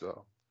it.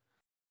 So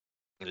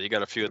You got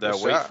to feel give it a that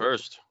weight shot.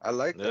 first. I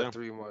like Yeah. that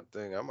 3 month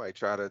thing. I might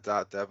try to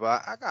adopt that,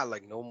 but I got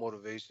like no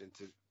motivation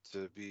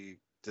to be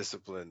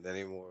disciplined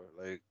anymore.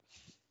 Like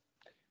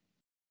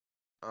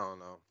I don't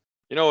know.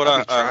 You know what I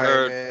be I trying,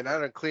 heard? man. I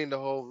done cleaned the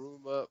whole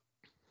room up.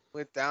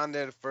 Went down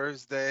there the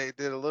first day,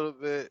 did a little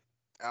bit.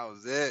 That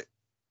was it.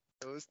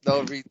 There was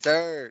no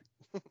return.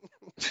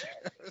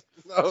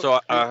 No So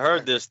I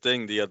heard return. this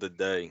thing the other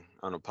day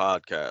on a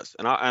podcast,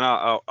 and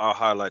I'll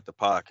highlight the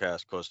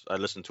podcast because I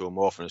listen to him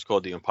often. It's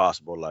called The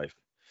Impossible Life,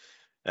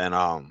 and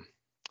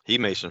he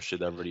made some shit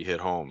that really hit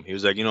home. He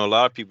was like, a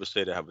lot of people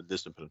say they have a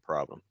discipline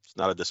problem. It's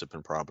not a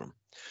discipline problem.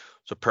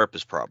 It's a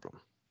purpose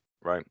problem,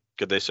 right?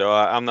 Because they say,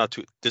 I'm not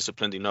too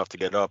disciplined enough to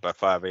get up at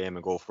 5 a.m.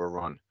 and go for a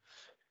run.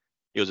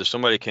 He goes, if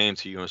somebody came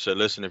to you and said,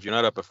 listen, if you're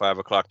not up at 5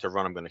 o'clock to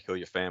run, I'm going to kill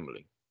your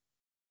family.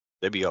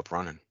 They'd be up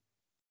running,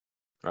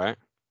 right?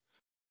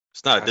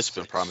 It's not a That's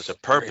discipline problem. It's a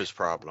extreme. purpose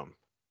problem.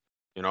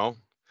 You know,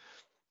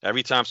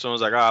 every time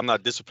someone's like, I'm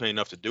not disciplined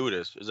enough to do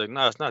this, it's like,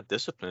 no, it's not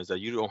discipline. It's that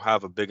you don't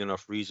have a big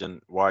enough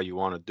reason why you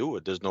want to do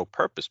it. There's no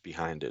purpose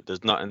behind it.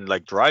 There's nothing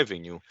like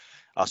driving you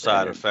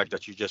outside of the Damn. fact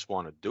that you just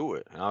want to do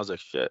it. And I was like,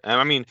 shit. And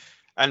I mean,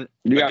 and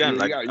You got again, you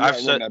like got you got I've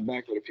to run said, that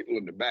back for the people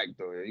in the back,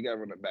 though. Yeah, you got to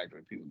run that back for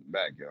the people in the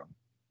back, yo.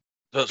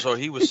 so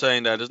he was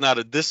saying that it's not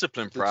a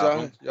discipline Did y'all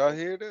problem. y'all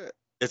hear that?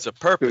 It's a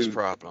purpose 'Cause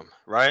problem,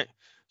 right?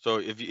 So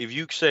if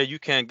you say you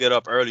can't get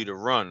up early to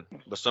run,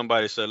 but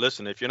somebody said,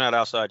 listen, if you're not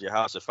outside your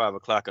house at 5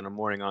 o'clock in the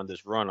morning on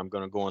this run, I'm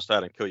gonna go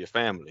inside and kill your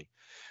family.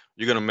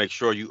 You're gonna make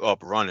sure you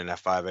up running at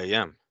 5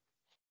 a.m.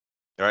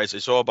 All right, so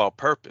it's all about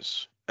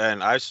purpose.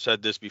 And I've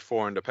said this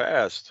before in the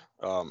past,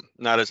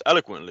 not as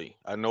eloquently.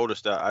 I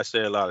noticed that I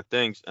say a lot of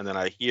things and then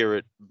I hear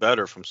it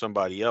better from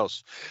somebody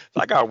else.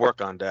 So I gotta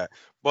work on that.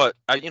 But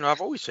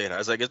I've always said that.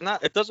 It's like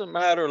it doesn't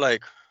matter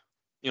like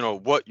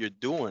what you're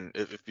doing.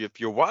 If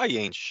your why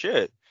ain't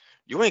shit,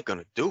 you ain't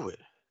gonna do it.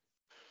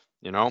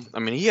 I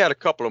mean, he had a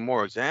couple of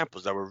more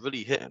examples that were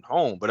really hitting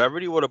home, but that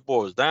really what it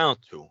boils down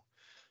to.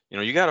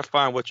 You got to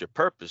find what your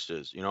purpose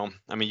is.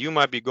 I mean, you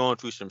might be going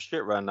through some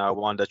shit right now,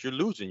 one that you're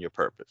losing your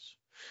purpose,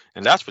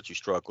 and that's what you're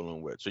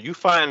struggling with. So you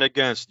fighting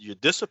against your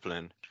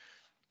discipline,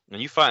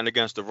 and you fighting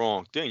against the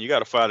wrong thing. You got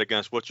to fight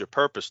against what's your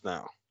purpose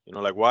now.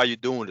 Like why are you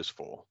doing this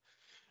for?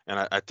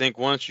 And I think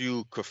once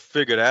you could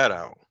figure that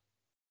out,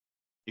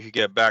 you could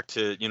get back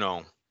to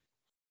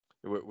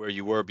where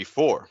you were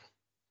before.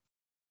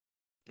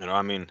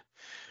 I mean,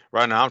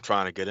 right now I'm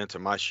trying to get into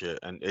my shit,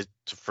 and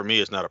for me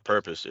it's not a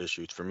purpose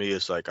issue. For me,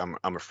 it's like I'm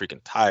a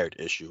freaking tired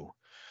issue.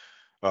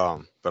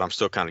 But I'm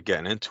still kind of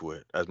getting into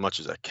it as much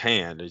as I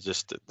can. It's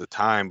just the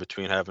time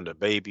between having the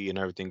baby and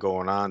everything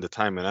going on. The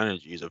time and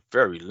energy is a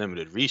very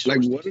limited like,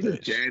 resource what these are the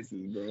days.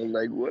 chances, bro?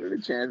 Like, what are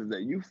the chances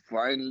that you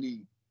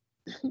finally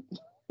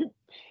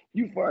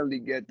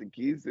get the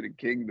keys to the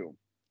kingdom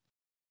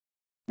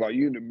while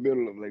you in the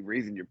middle of like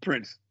raising your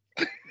prince?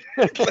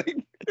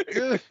 Like,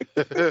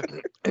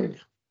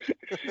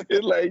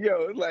 it's like,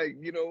 yo, it's like,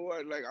 you know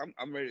what? Like,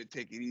 I'm ready to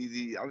take it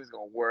easy. I'm just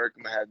gonna work.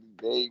 I'm gonna have this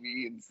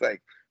baby, and it's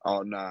like,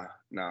 oh nah,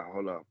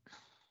 hold up.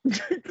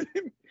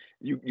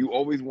 You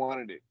always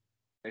wanted it,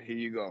 and here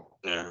you go.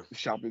 Yeah, The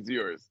shop is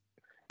yours.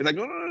 It's like,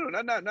 no,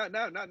 not now, not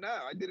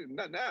now. I did it,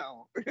 not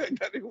now. I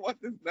didn't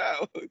want this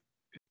now.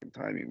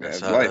 Timing, man. that's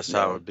It's how life, that's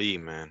how man. it be,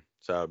 man.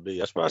 That's how it be.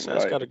 That's why I It's say I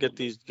just life. gotta get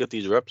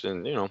these reps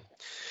in.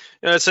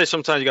 I'd say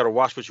sometimes you gotta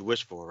watch what you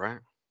wish for, right?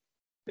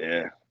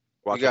 Yeah, You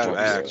Watch what gotta you fuck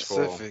be ask yeah, for.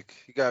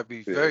 specific. You gotta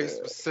be very yeah.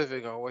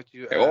 specific on what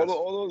you And ask for.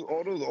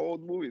 all those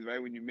old movies,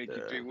 right? When you make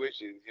your Yeah, three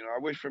wishes, I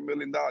wish for $1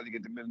 million. You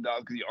get the $1 million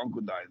because your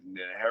uncle dies in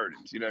the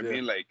inheritance. You know what I Yeah.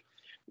 mean? Like,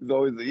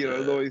 there's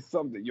yeah. always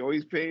something. You're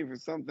always paying for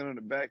something on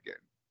the back end.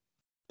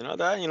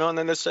 And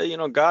then they say,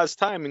 God's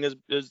timing is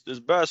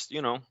best.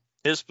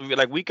 His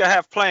like we could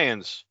have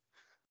plans,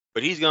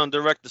 but He's gonna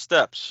direct the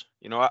steps.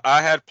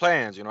 I had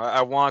plans.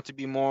 I wanted to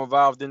be more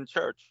involved in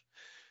church.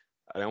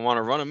 I didn't want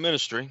to run a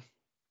ministry.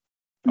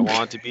 I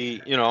wanted to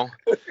be,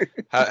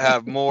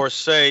 have more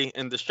say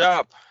in the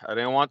shop. I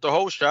didn't want the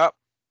whole shop.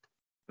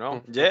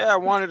 Yeah, I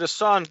wanted a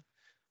son,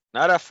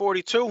 not at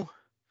 42,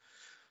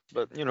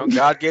 but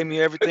God gave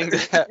me everything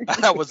that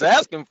I was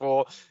asking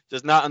for,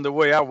 just not in the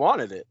way I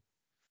wanted it.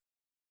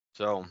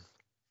 So,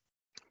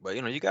 but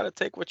you got to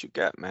take what you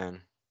get,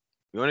 man.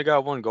 You only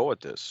got one go at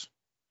this.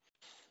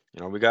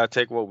 We got to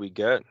take what we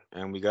get,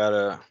 and we got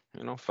to,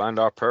 find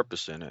our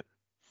purpose in it.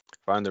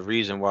 Find the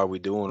reason why we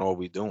doing all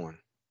we doing.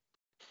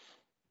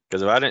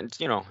 Because if I didn't,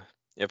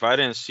 if I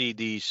didn't see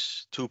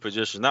these two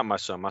positions, not my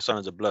son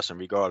is a blessing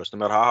regardless, no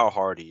matter how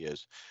hard he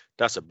is.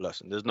 That's a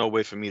blessing. There's no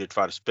way for me to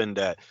try to spin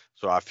that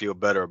so I feel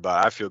better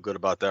about I feel good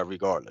about that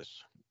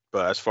regardless.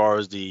 But as far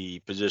as the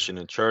position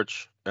in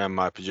church and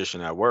my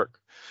position at work,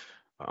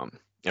 um,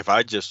 if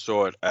I just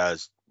saw it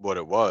as what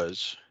it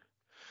was,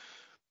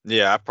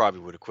 yeah, I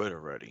probably would have quit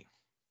already.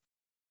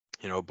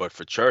 But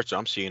for church,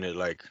 I'm seeing it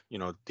like,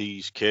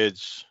 these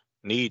kids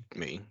need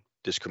me.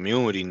 This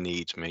community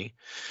needs me.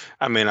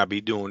 I may not be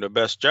doing the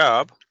best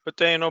job, but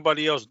there ain't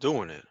nobody else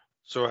doing it.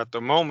 So at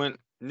the moment,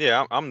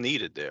 yeah, I'm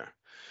needed there.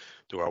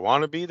 Do I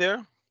want to be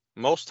there?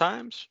 Most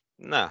times,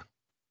 nah,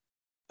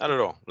 not at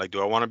all. Like,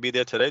 do I want to be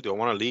there today? Do I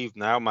want to leave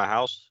now my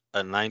house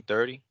at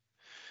 9:30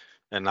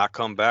 and not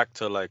come back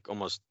till like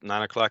almost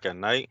 9 o'clock at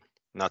night,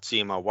 not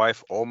seeing my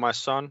wife or my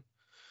son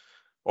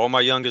or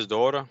my youngest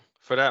daughter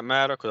for that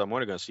matter? Because I'm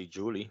only gonna see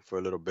Julie for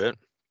a little bit,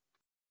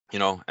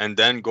 and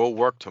then go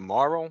work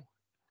tomorrow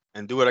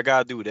and do what I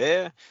gotta do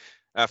there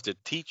after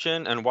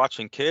teaching and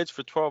watching kids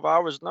for 12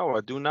 hours? No,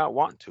 I do not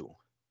want to.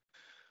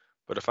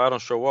 But if I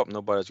don't show up,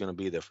 nobody's going to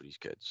be there for these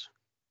kids.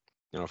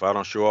 If I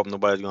don't show up,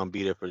 nobody's going to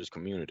be there for this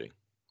community.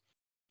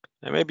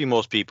 And maybe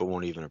most people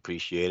won't even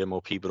appreciate it.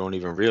 Most people don't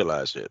even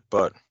realize it.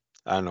 But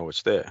I know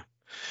it's there.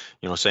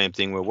 Same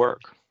thing with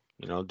work.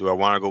 Do I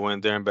want to go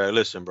in there and be like,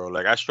 listen, bro,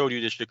 like I showed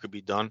you this shit could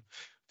be done.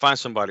 Find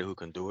somebody who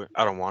can do it.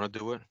 I don't want to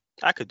do it.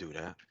 I could do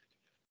that.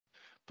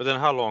 But then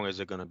how long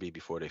is it going to be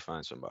before they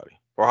find somebody?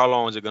 Or how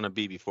long is it going to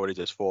be before they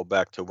just fall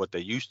back to what they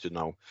used to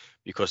know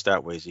because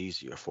that way is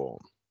easier for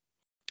them?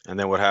 And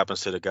then what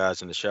happens to the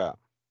guys in the shop?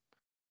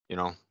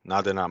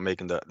 Now they're not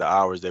making the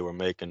hours they were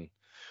making.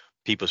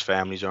 People's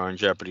families are in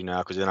jeopardy now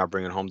because they're not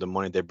bringing home the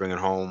money they're bringing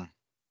home.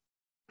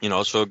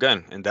 So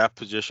again, in that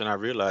position, I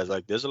realized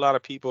like there's a lot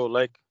of people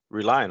like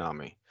relying on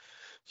me.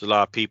 There's a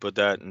lot of people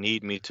that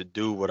need me to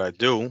do what I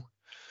do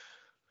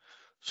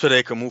so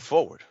they can move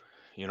forward.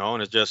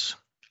 And it's just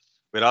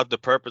without the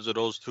purpose of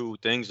those two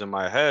things in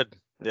my head,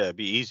 yeah, it'd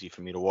be easy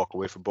for me to walk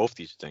away from both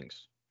these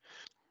things.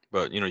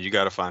 But you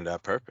got to find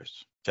that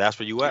purpose. That's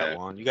where you at, Yeah.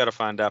 Juan. You got to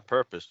find that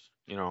purpose.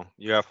 You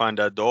got to find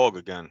that dog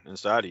again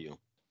inside of you.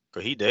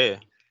 Cause he there.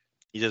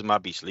 He just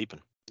might be sleeping.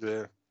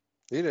 Yeah,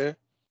 he there.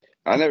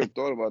 I never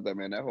thought about that,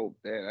 man.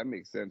 That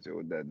makes sense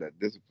with that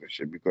discipline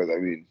shit because I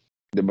mean,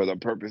 the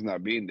purpose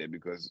not being there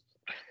because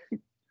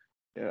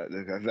yeah,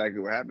 that's exactly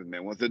what happens,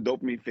 man. Once the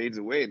dopamine fades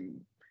away,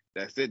 and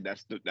that's it.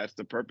 That's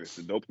the purpose.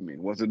 The dopamine.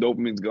 Once the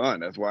dopamine's gone,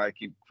 that's why I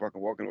keep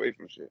fucking walking away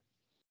from shit.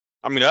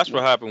 I mean, that's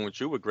what happened with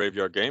you with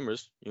Graveyard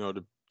Gamers.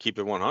 To keep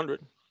it 100.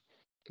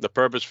 The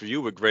purpose for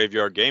you with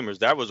Graveyard Gamers,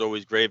 that was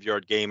always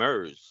Graveyard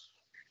Gamers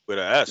with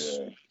a S.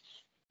 Yeah,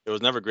 It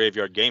was never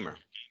Graveyard Gamer.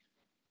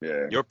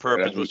 yeah. Your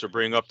purpose was to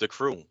bring up the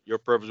crew. Your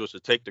purpose was to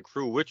take the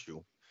crew with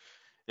you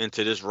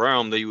into this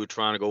realm that you were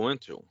trying to go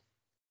into.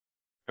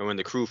 And when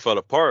the crew fell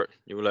apart,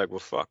 you were like, well,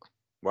 fuck,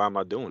 why am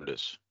I doing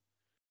this?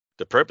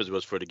 The purpose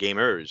was for the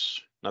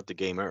gamers, not the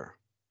gamer.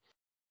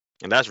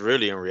 And that's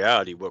really in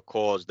reality what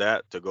caused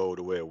that to go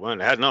the way it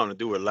went. It had nothing to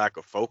do with lack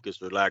of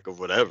focus or lack of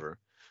whatever.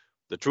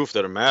 The truth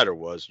of the matter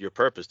was your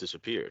purpose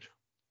disappeared.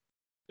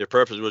 Your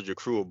purpose was your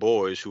crew of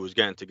boys who was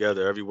getting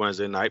together every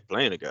Wednesday night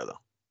playing together.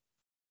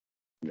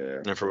 Yeah.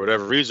 And for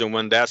whatever reason,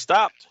 when that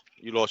stopped,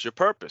 you lost your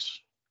purpose.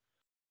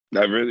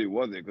 That really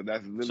wasn't because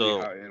that's literally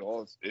So how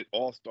it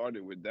all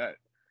started with that.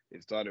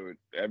 It started with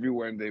every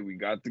Wednesday we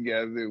got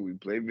together, we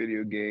played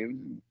video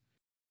games.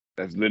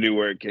 That's literally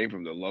where it came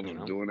from, the love you of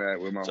know, doing that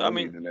with my so I homies,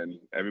 mean, and then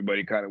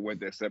everybody kind of went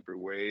their separate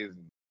ways.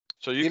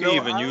 so you You can know,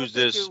 even I don't use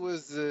think this. it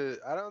was.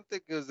 I don't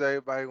think it was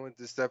everybody went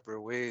to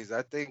separate ways.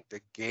 I think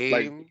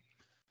Like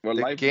when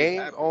the life just game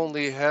happened.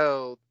 only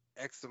held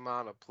X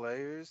amount of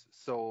players.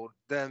 So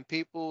then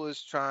people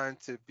was trying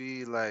to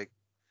be like,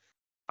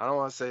 I don't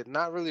want to say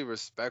not really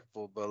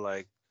respectful, but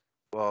like,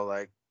 well,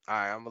 like, all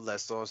right, I'm gonna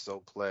let so and so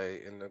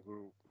play in the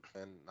group,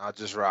 and I'll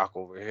just rock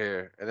over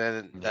here. And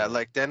then that, Yeah,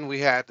 like, then we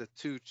had the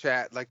two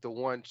chat, like the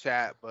one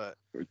chat, but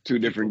Two people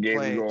different games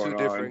playing two going on.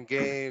 different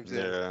games, and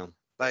yeah.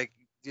 like,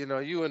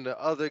 you in the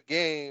other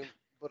game,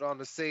 but on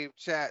the same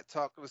chat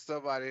talking to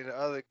somebody in the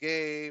other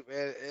game,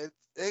 and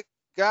it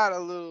got a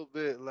little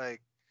bit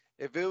like,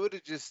 if it would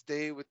have just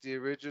stayed with the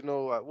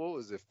original, what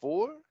was it,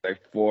 four?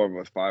 Like four of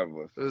us, five of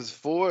us. It was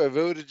four. If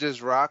it would have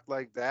just rocked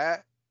like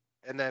that,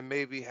 and then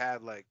maybe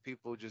had like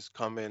people just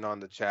come in on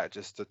the chat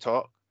just to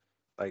talk,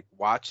 like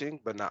watching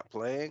but not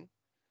playing.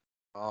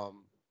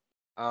 Um,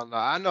 I don't know.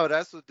 I know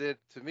that's what did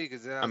to me,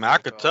 because then I I was mean, I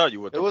like, could tell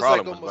you what it the was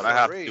like problem is, but almost I a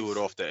have to do it race.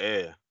 off the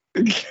air.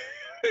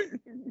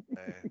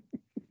 Man,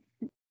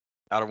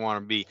 I don't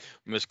want to be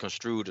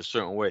misconstrued a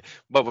certain way.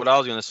 But what I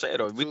was gonna say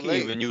though, we too can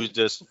late. even use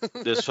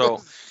this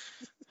whole.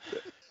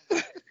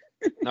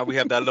 Now we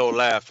have that little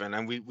laugh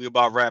and we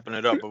about wrapping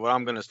it up. But what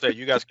I'm gonna say,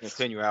 you guys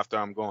continue after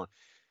I'm gone.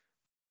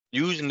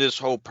 Using this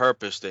whole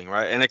purpose thing,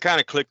 right? And it kind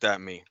of clicked at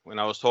me when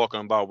I was talking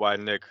about why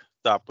Nick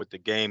stopped with the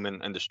game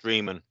and the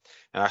streaming,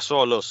 and I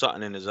saw a little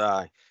something in his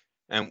eye.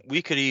 And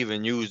we could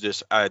even use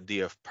this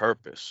idea of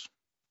purpose,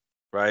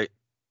 right?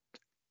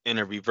 In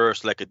a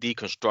reverse, like a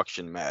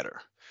deconstruction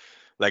matter.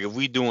 Like if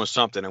we doing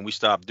something and we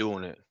stop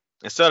doing it,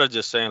 Instead of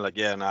just saying like,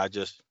 yeah, no, I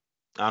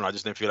don't know, I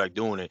just didn't feel like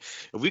doing it.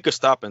 If we could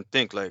stop and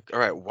think like, all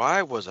right,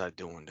 why was I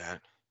doing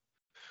that?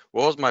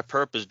 What was my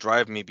purpose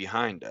driving me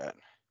behind that?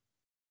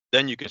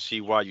 Then you can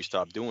see why you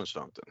stopped doing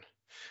something.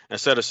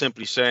 Instead of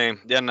simply saying,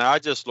 yeah, no, I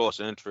just lost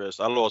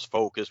interest, I lost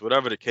focus,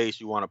 whatever the case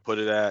you want to put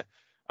it at.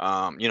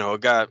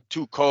 It got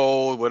too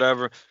cold,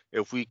 whatever.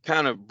 If we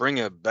kind of bring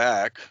it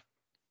back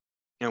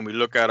and we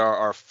look at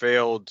our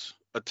failed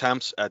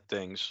attempts at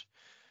things,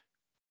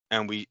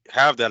 and we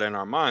have that in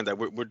our mind that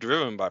we're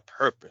driven by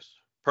purpose.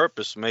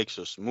 Purpose makes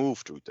us move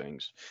through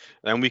things,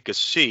 and we could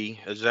see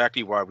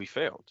exactly why we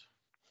failed.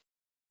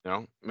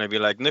 Maybe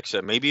like Nick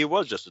said, maybe it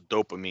was just a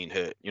dopamine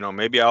hit.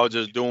 Maybe I was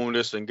just doing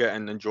this and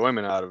getting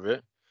enjoyment out of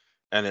it,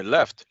 and it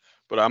left.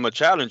 But I'm gonna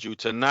challenge you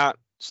to not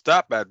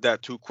stop at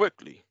that too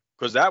quickly,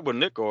 because that what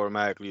Nick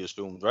automatically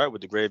assumes, right,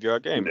 with the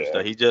graveyard gamers, Yeah.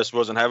 that he just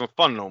wasn't having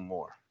fun no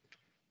more.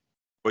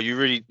 But you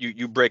really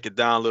you break it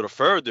down a little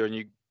further, and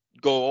you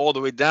go all the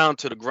way down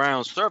to the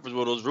ground surface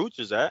where those roots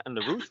is at, and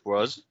the roots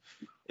was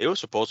it was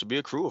supposed to be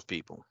a crew of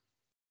people,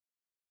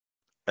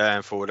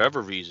 and for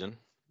whatever reason,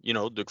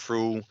 the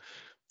crew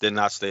did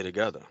not stay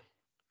together,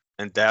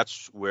 and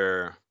that's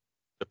where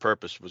the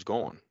purpose was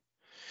going.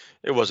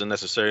 It wasn't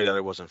necessarily that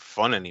it wasn't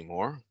fun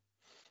anymore.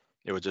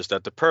 It was just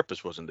that the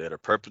purpose wasn't there. The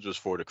purpose was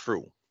for the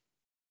crew.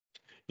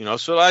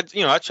 So I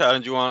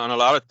challenge you on a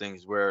lot of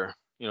things where,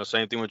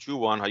 same thing with you,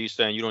 Juan, how you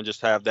saying you don't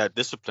just have that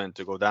discipline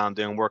to go down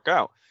there and work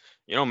out.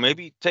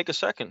 Maybe take a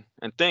second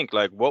and think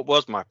like, what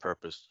was my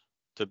purpose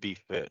to be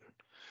fit?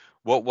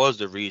 What was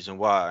the reason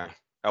why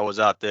I was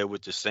out there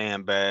with the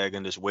sandbag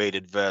and this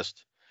weighted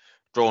vest,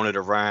 throwing it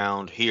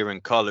around,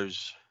 hearing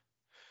colors?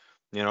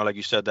 Like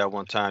you said that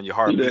one time, your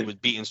heartbeat was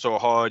beating so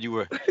hard, you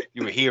were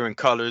hearing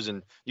colors,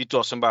 and you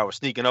thought somebody was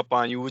sneaking up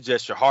on you. It was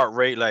just your heart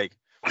rate, like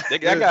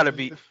that gotta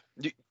be.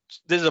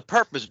 There's a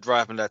purpose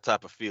driving that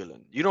type of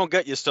feeling. You don't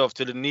get yourself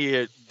to the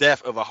near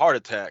death of a heart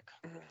attack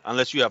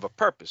unless you have a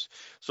purpose.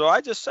 So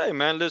I just say,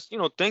 man, let's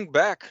think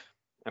back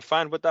and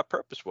find what that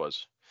purpose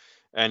was.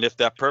 And if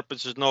that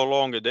purpose is no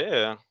longer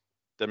there,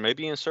 then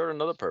maybe insert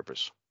another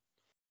purpose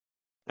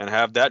and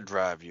have that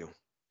drive you.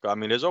 I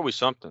mean, there's always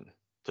something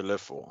to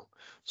live for,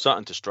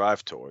 something to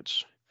strive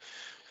towards.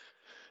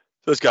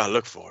 Just gotta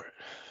look for it.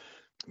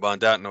 But on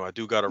that note, I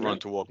do gotta run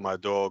to walk my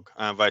dog.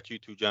 I invite you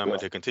two gentlemen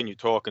to continue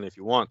talking if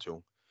you want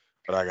to,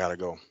 but I gotta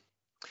go.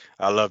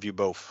 I love you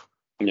both.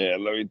 Yeah,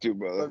 love you too,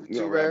 brother. Love you too,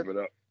 Gonna wrap man.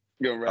 it up.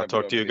 Gonna wrap I'll it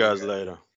talk up to you here, guys man. later.